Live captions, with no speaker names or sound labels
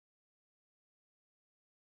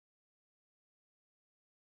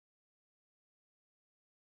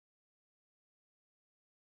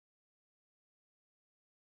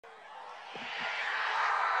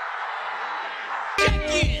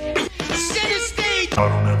I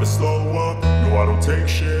don't ever slow up, no I don't take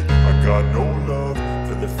shit. I got no love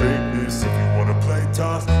for the fakeness. If you wanna play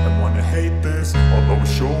tough and wanna hate this, I'll always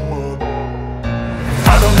show up.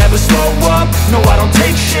 I don't ever slow up, no I don't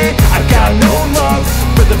take shit. I got no love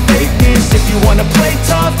for the fakeness. If you wanna play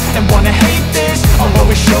tough and wanna hate this, I'll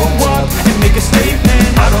always show up and make a statement.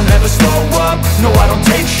 I don't ever slow up, no I don't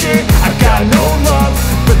take shit. I got no love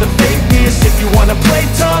for the fakeness. If you wanna play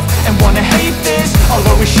tough and wanna hate this, I'll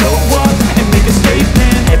always show up and make a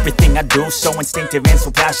statement. Everything I do so instinctive and so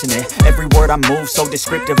passionate. Every word I move so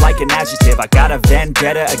descriptive like an adjective. I got a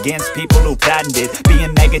vendetta against people who patented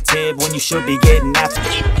being negative when you should be getting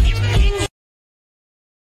after.